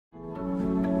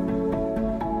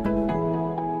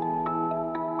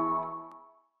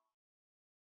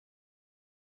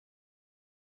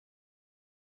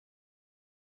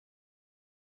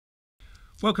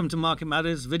Welcome to Market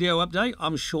Matters video update.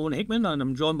 I'm Sean Hickman and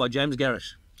I'm joined by James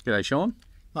Gerrish. G'day, Sean.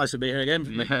 Nice to be here again.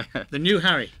 The new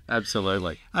Harry.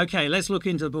 Absolutely. Okay, let's look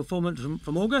into the performance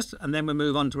from August and then we'll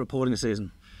move on to reporting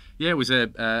season. Yeah, it was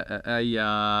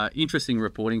a interesting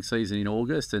reporting season in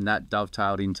August, and that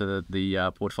dovetailed into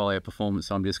the portfolio performance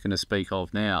I'm just going to speak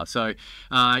of now. So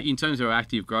in terms of our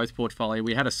active growth portfolio,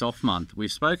 we had a soft month.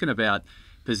 We've spoken about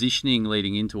positioning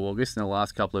leading into August in the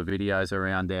last couple of videos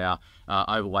around our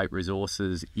overweight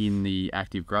resources in the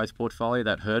active growth portfolio.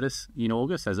 That hurt us in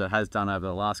August, as it has done over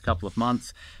the last couple of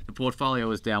months. The portfolio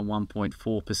was down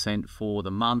 1.4% for the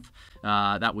month.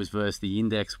 That was versus the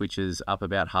index, which is up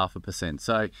about 0.5%.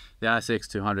 So the ASX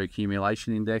 200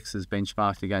 accumulation index is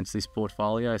benchmarked against this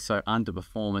portfolio, so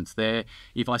underperformance there.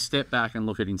 If I step back and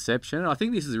look at inception, I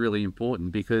think this is really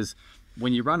important because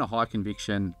when you run a high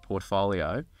conviction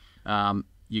portfolio,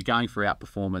 you're going for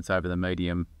outperformance over the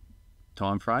medium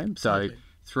time frame, so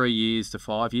 3 years to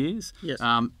 5 years. Yes.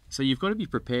 So you've got to be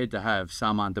prepared to have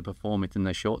some underperformance in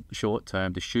the short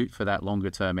term to shoot for that longer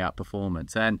term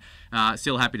outperformance. And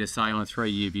still happy to say on a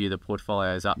 3-year view, the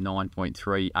portfolio is up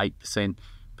 9.38%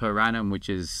 per annum, which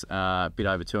is a bit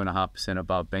over 2.5%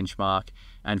 above benchmark.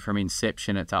 And from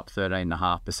inception, it's up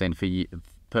 13.5%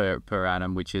 per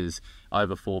annum, which is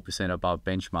over 4% above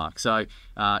benchmark. So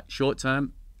short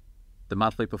term, the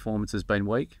monthly performance has been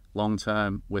weak. Long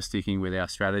term, we're sticking with our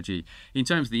strategy. In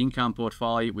terms of the income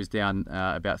portfolio, it was down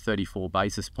about 34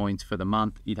 basis points for the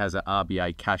month. It has an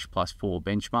RBA cash plus 4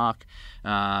 benchmark,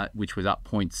 which was up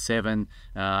 0.7.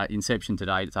 Inception to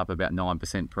date, it's up about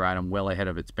 9% per annum, well ahead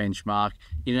of its benchmark.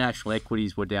 International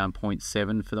equities were down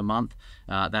 0.7 for the month.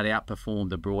 That outperformed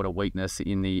the broader weakness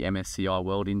in the MSCI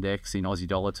World Index in Aussie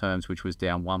dollar terms, which was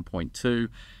down 1.2.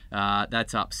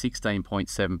 That's up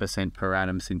 16.7% per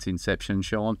annum since inception,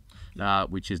 Sean,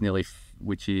 which is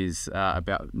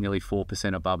about nearly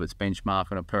 4% above its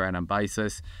benchmark on a per annum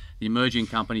basis. The emerging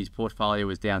companies portfolio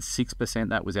was down 6%.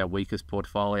 That was our weakest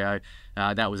portfolio.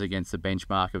 That was against the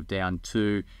benchmark of down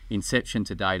 2. Inception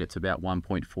to date, it's about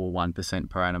 1.41%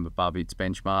 per annum above its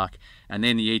benchmark. And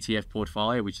then the ETF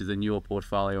portfolio, which is a newer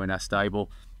portfolio in our stable,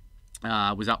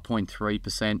 was up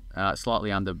 0.3%,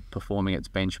 slightly underperforming its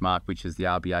benchmark, which is the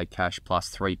RBA cash plus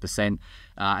 3%,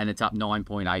 and it's up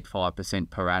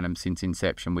 9.85% per annum since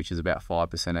inception, which is about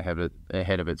 5%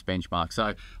 ahead of its benchmark.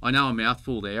 So I know a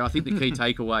mouthful there. I think the key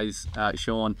takeaways,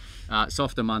 Sean,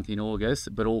 softer month in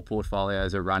August, but all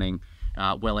portfolios are running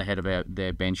well ahead of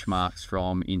their benchmarks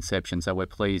from inception. So we're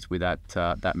pleased with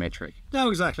that metric. No,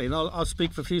 exactly. And I'll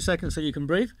speak for a few seconds so you can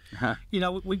breathe. You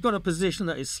know, we've got a position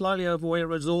that is slightly overweight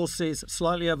resources,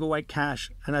 slightly overweight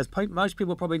cash. And as most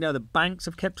people probably know, the banks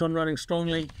have kept on running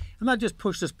strongly. And that just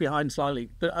pushed us behind slightly.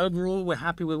 But overall, we're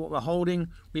happy with what we're holding.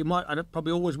 We might, and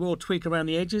probably always will, tweak around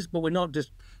the edges, but we're not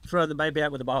just throwing the baby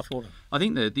out with the bathwater. I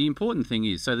think the important thing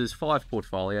is, so there's 5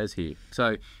 portfolios here.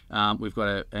 So we've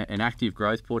got an active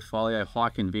growth portfolio, high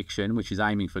conviction, which is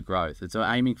aiming for growth. It's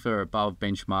aiming for above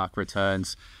benchmark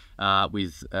returns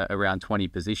with around 20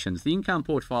 positions. The income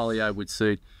portfolio would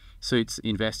suits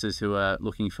investors who are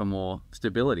looking for more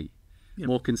stability,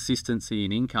 more consistency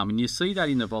in income. And you see that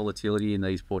in the volatility in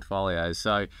these portfolios.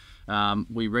 So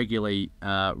we regularly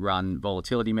run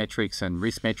volatility metrics and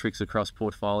risk metrics across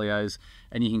portfolios,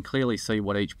 and you can clearly see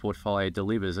what each portfolio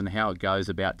delivers and how it goes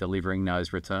about delivering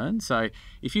those returns. So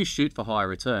if you shoot for higher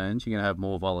returns, you're going to have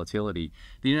more volatility.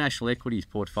 The international equities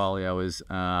portfolio is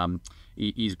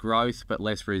growth but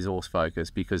less resource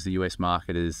focused because the US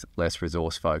market is less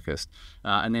resource focused.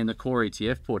 And then the core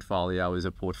ETF portfolio is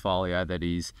a portfolio that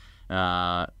is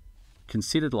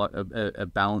considered like a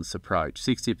balanced approach,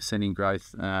 60% in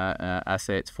growth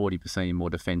assets, 40% in more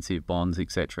defensive bonds,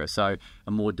 etc. So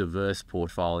a more diverse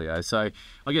portfolio. So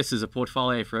I guess there's a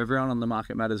portfolio for everyone on the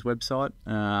Market Matters website.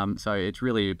 So it's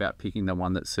really about picking the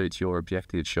one that suits your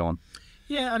objectives, Sean.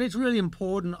 Yeah, and it's really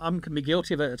important. I can be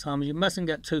guilty of it at times. You mustn't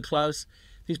get too close.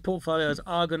 These portfolios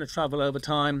are going to travel over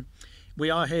time. We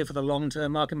are here for the long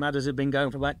term. Market Matters have been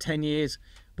going for about 10 years.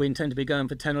 We intend to be going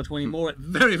for 10 or 20 more at the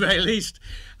very, very least.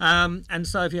 And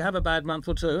so if you have a bad month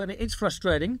or two, and it's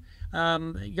frustrating,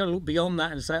 you got to look beyond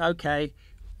that and say, okay,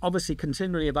 obviously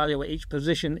continually evaluate each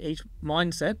position, each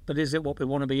mindset, but is it what we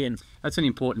want to be in? That's an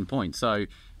important point. So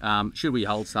should we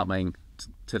hold something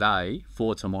today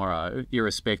for tomorrow,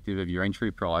 irrespective of your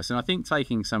entry price? And I think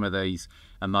taking some of these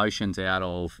emotions out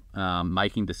of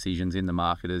making decisions in the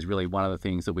market is really one of the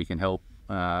things that we can help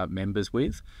members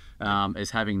with,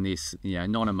 is having this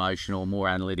non-emotional, more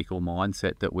analytical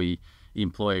mindset that we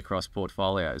employ across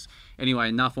portfolios. Anyway,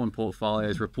 enough on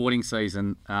portfolios. Reporting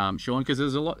season, Sean, because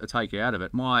there's a lot to take out of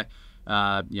it. My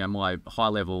my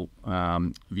high-level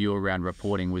view around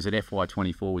reporting was that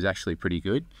FY24 was actually pretty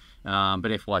good. But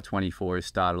FY24 has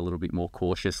started a little bit more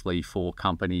cautiously for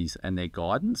companies and their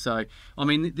guidance. So, I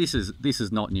mean, this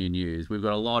is not new news. We've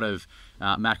got a lot of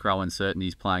macro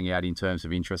uncertainties playing out in terms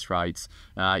of interest rates,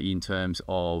 in terms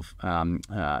of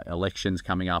elections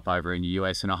coming up over in the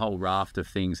US, and a whole raft of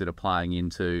things that are playing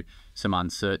into some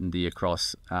uncertainty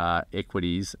across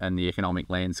equities and the economic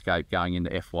landscape going into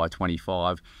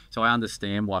FY25. So I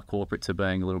understand why corporates are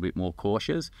being a little bit more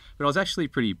cautious, but I was actually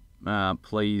pretty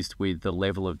pleased with the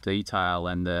level of detail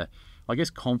and the, I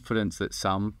guess, confidence that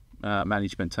some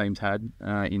management teams had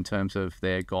in terms of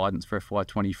their guidance for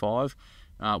FY25.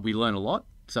 We learned a lot.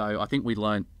 So I think we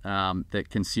learned that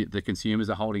the consumers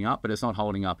are holding up, but it's not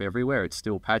holding up everywhere. It's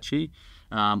still patchy.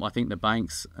 I think the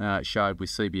banks showed, with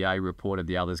CBA reported,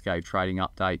 the others gave trading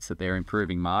updates, that they're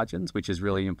improving margins, which is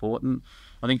really important.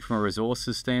 I think from a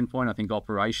resources standpoint, I think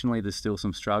operationally there's still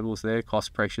some struggles there.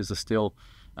 Cost pressures are still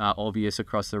obvious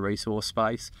across the resource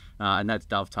space, and that's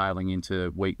dovetailing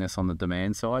into weakness on the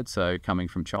demand side. So coming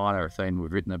from China, a theme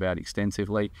we've written about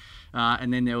extensively.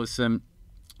 And then there was some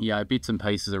bits and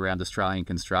pieces around Australian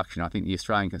construction. I think the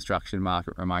Australian construction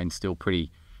market remains still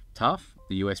pretty tough.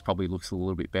 The US probably looks a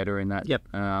little bit better in that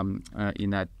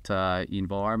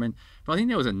environment. But I think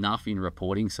there was enough in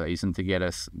reporting season to get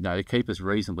us, to keep us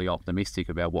reasonably optimistic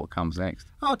about what comes next.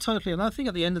 Oh, totally. And I think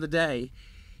at the end of the day,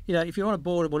 if you're on a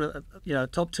board of one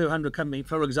of top 200 company,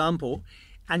 for example,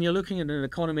 and you're looking at an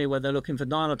economy where they're looking for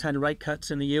 9 or 10 rate cuts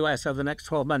in the US over the next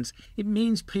 12 months, it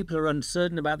means people are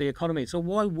uncertain about the economy. So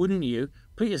why wouldn't you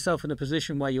put yourself in a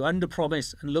position where you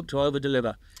underpromise and look to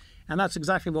overdeliver? And that's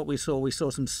exactly what we saw. We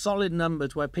saw some solid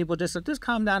numbers where people just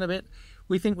calm down a bit.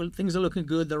 We think things are looking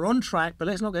good. They're on track, but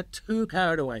let's not get too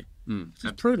carried away.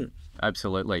 It's prudent.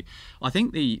 Absolutely. I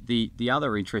think the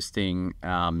other interesting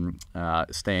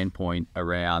standpoint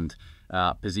around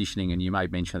positioning, and you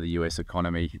made mention of the US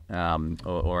economy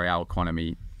or our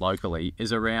economy locally,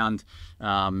 is around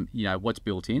what's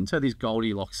built in. So this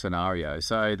Goldilocks scenario.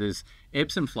 So there's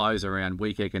ebbs and flows around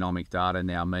weak economic data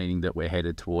now, meaning that we're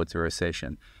headed towards a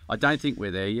recession. I don't think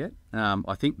we're there yet.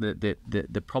 I think that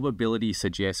the probability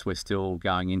suggests we're still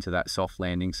going into that soft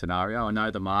landing scenario. I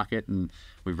know the market, and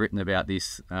we've written about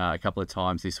this a couple of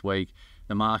times this week,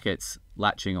 the market's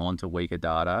latching on to weaker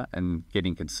data and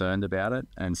getting concerned about it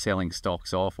and selling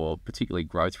stocks off, or particularly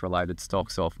growth-related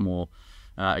stocks off, more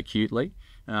acutely.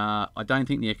 I don't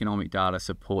think the economic data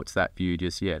supports that view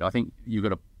just yet. I think you've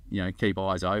got to keep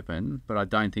eyes open, but I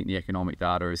don't think the economic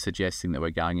data is suggesting that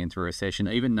we're going into a recession,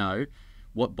 even though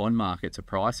what bond markets are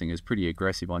pricing is pretty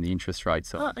aggressive on the interest rate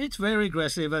side. It's very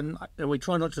aggressive, and we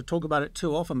try not to talk about it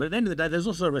too often, but at the end of the day, there's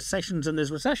also recessions and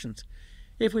there's recessions.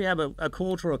 If we have a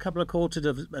quarter or a couple of quarters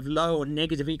of low or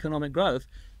negative economic growth,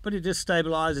 but it just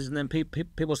stabilises and then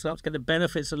people start to get the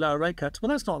benefits of lower rate cuts, well,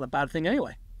 that's not a bad thing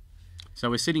anyway. So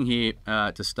we're sitting here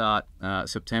to start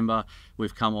September.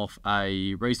 We've come off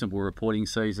a reasonable reporting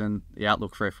season. The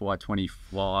outlook for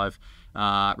FY25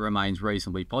 remains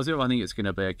reasonably positive. I think it's going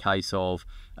to be a case of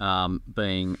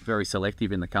being very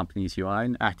selective in the companies you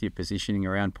own, active positioning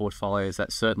around portfolios.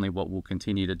 That's certainly what we'll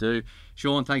continue to do.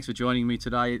 Sean, thanks for joining me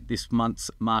today. This month's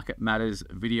Market Matters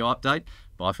video update.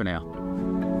 Bye for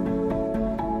now.